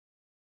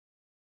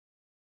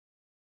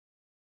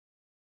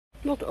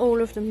Not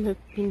all of them have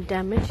been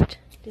damaged.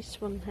 This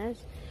one has,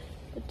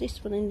 but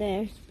this one in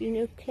there has been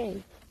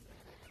okay.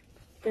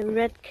 The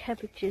red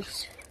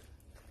cabbages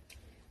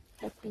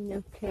have been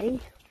okay.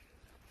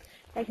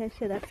 Like I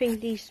said, I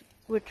think these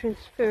were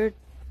transferred.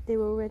 They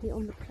were already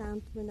on the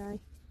plant when I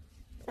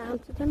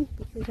planted them,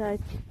 because I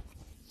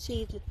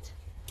seeded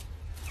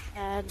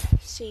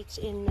seeds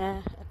in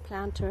a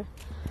planter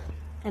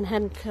and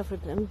hadn't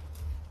covered them.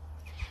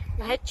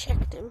 I had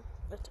checked them,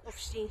 but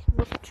obviously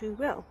not too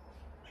well.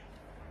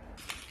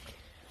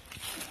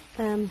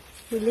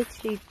 We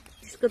literally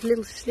just got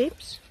little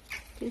snips.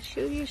 Can I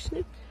show you a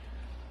snip?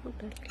 Not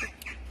that close.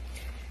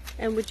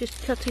 And we're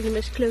just cutting them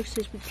as close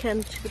as we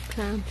can to the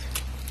plant.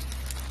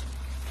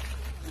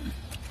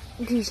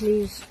 These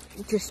leaves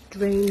just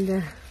drain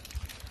the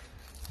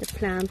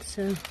plant,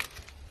 so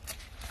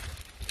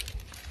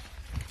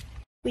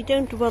we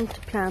don't want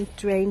the plant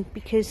drained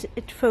because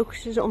it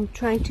focuses on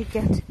trying to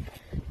get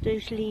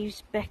those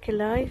leaves back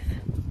alive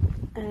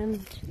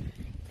and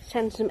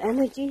sends them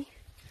energy,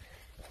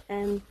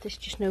 and there's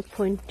just no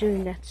point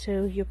doing that,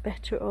 so you're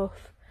better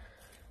off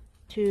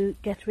to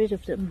get rid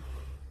of them.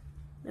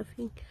 I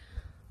think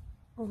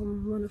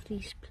on one of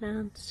these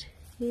plants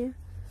here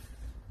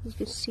you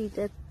can see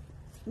that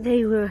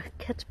they were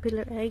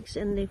caterpillar eggs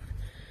and they've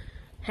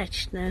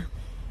hatched now.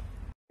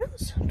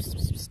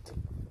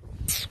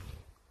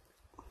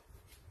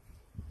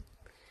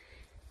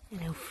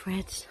 Hello,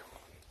 Freds.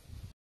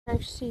 Now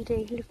see,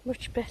 they look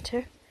much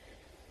better,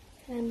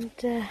 and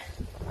they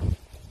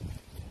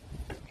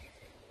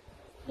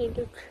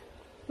look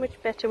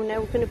much better. Now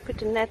we're going to put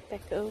the net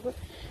back over.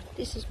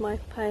 This is my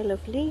pile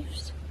of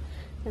leaves,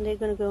 and they're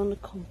going to go on the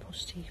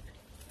compost heap.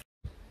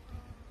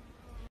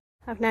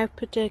 I've now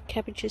put the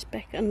cabbages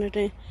back under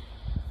the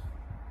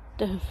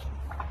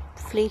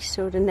fleece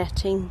or the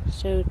netting,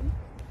 so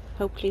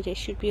hopefully they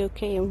should be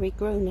okay and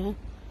regrow now.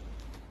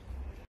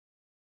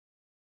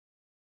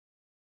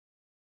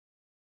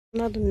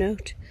 Another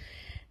note,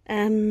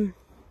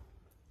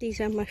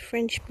 these are my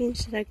French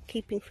beans that I'm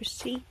keeping for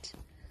seeds.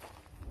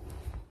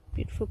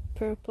 Beautiful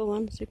purple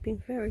ones, they've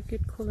been very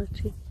good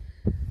quality.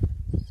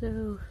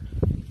 So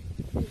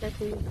that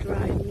will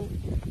dry in the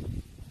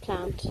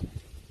plant.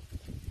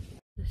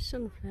 The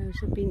sunflowers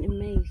have been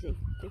amazing.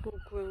 They've all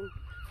grown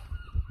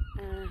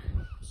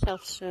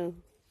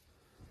self-sown,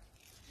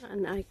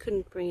 and I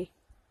couldn't bring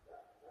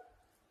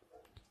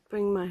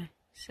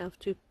myself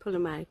to pull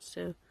them out,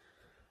 so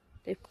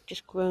they've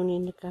just grown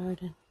in the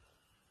garden.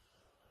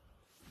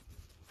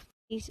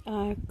 These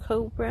are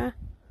cobra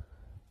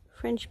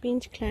French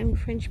beans, clown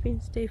French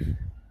beans. They've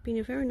been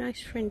a very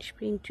nice French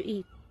bean to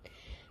eat.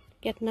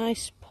 Get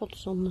nice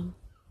pods on them,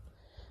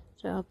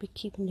 so I'll be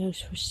keeping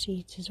those for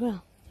seeds as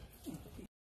well.